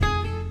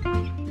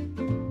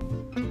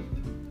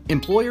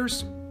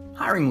Employers,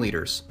 hiring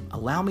leaders,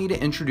 allow me to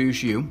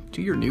introduce you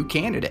to your new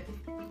candidate.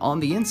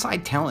 On the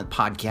Inside Talent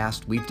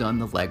podcast, we've done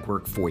the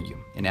legwork for you.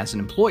 And as an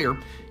employer,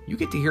 you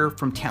get to hear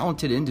from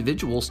talented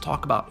individuals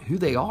talk about who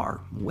they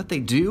are, what they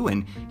do,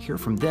 and hear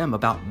from them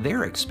about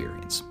their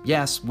experience.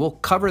 Yes, we'll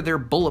cover their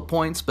bullet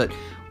points, but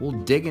we'll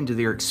dig into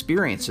their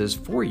experiences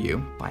for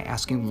you by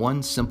asking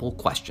one simple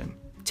question.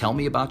 Tell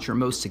me about your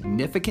most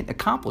significant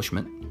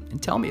accomplishment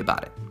and tell me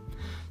about it.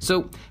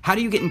 So, how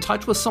do you get in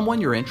touch with someone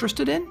you're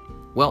interested in?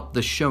 Well,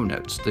 the show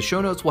notes. The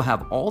show notes will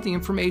have all the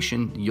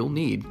information you'll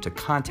need to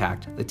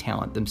contact the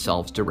talent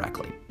themselves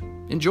directly.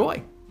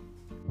 Enjoy!